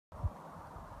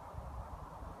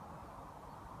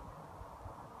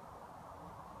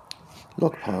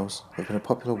Log piles have been a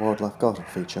popular wildlife garden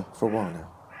feature for a while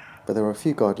now, but there are a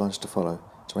few guidelines to follow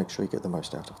to make sure you get the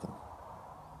most out of them.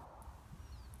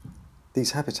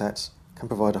 These habitats can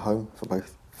provide a home for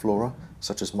both flora,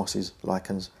 such as mosses,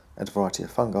 lichens, and a variety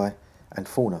of fungi, and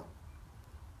fauna.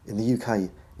 In the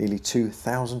UK, nearly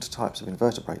 2,000 types of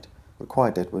invertebrate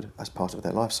require deadwood as part of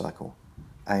their life cycle,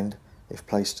 and, if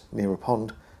placed near a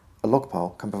pond, a log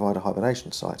pile can provide a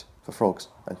hibernation site for frogs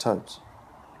and toads.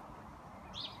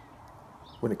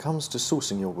 When it comes to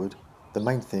sourcing your wood, the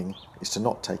main thing is to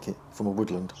not take it from a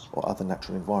woodland or other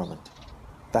natural environment.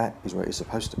 That is where it is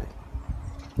supposed to be.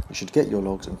 You should get your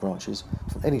logs and branches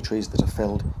from any trees that are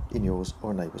felled in yours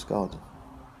or a neighbour's garden.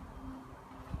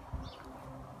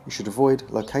 You should avoid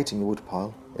locating your wood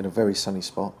pile in a very sunny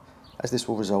spot, as this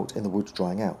will result in the wood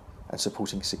drying out and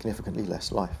supporting significantly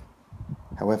less life.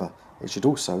 However, it should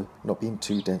also not be in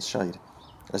too dense shade,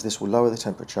 as this will lower the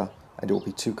temperature and it will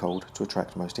be too cold to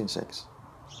attract most insects.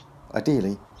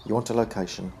 Ideally, you want a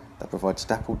location that provides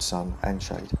dappled sun and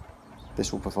shade.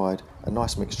 This will provide a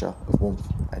nice mixture of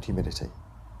warmth and humidity.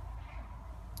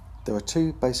 There are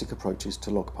two basic approaches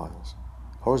to log piles,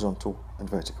 horizontal and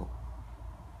vertical.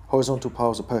 Horizontal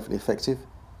piles are perfectly effective,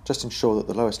 just ensure that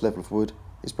the lowest level of wood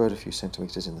is buried a few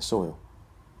centimetres in the soil.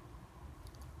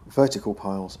 Vertical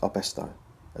piles are best though,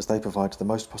 as they provide the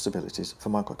most possibilities for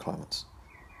microclimates.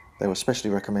 They are especially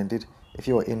recommended if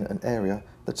you are in an area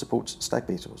that supports stag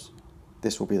beetles.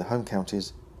 This will be the home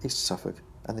counties, East Suffolk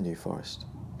and the New Forest.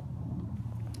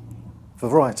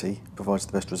 Variety provides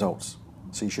the best results,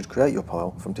 so you should create your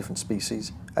pile from different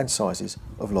species and sizes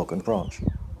of log and branch.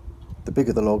 The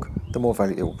bigger the log, the more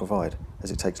value it will provide,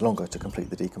 as it takes longer to complete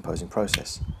the decomposing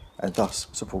process, and thus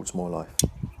supports more life.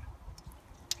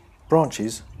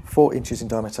 Branches 4 inches in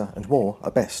diameter and more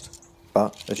are best,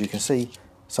 but as you can see,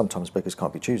 sometimes beggars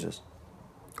can't be choosers.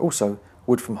 Also,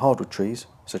 wood from hardwood trees,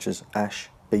 such as ash,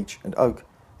 beech and oak,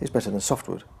 is better than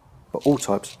softwood, but all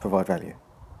types provide value.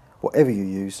 Whatever you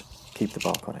use, keep the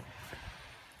bark on it.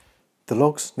 The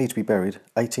logs need to be buried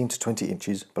 18 to 20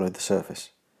 inches below the surface,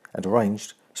 and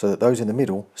arranged so that those in the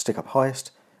middle stick up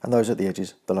highest and those at the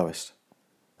edges the lowest.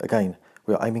 Again,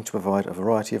 we are aiming to provide a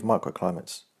variety of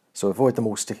microclimates, so avoid them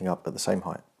all sticking up at the same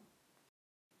height.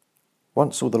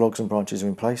 Once all the logs and branches are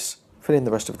in place, fill in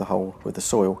the rest of the hole with the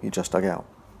soil you just dug out,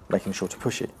 making sure to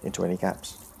push it into any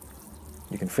gaps.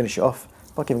 You can finish it off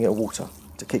by giving it a water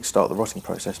to kick-start the rotting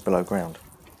process below ground.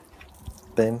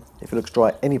 Then, if it looks dry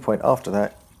at any point after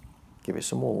that, give it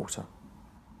some more water.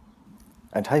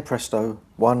 And hey presto,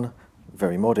 one,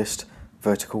 very modest,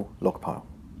 vertical log pile.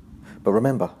 But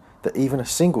remember that even a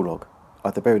single log,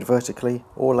 either buried vertically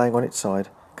or laying on its side,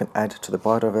 can add to the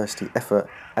biodiversity effort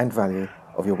and value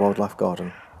of your wildlife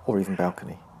garden or even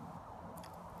balcony.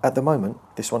 At the moment,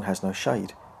 this one has no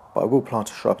shade, but I will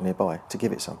plant a shrub nearby to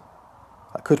give it some.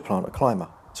 I could plant a climber,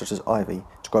 such as ivy,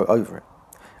 to grow over it,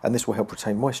 and this will help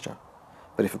retain moisture,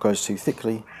 but if it grows too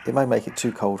thickly, it may make it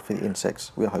too cold for the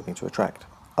insects we are hoping to attract.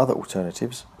 Other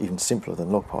alternatives, even simpler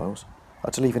than log piles,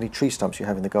 are to leave any tree stumps you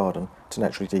have in the garden to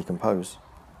naturally decompose,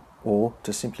 or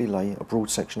to simply lay a broad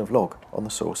section of log on the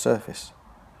soil surface.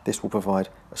 This will provide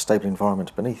a stable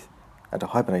environment beneath and a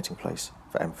hibernating place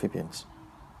for amphibians.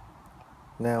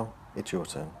 Now it's your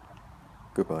turn.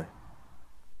 Goodbye.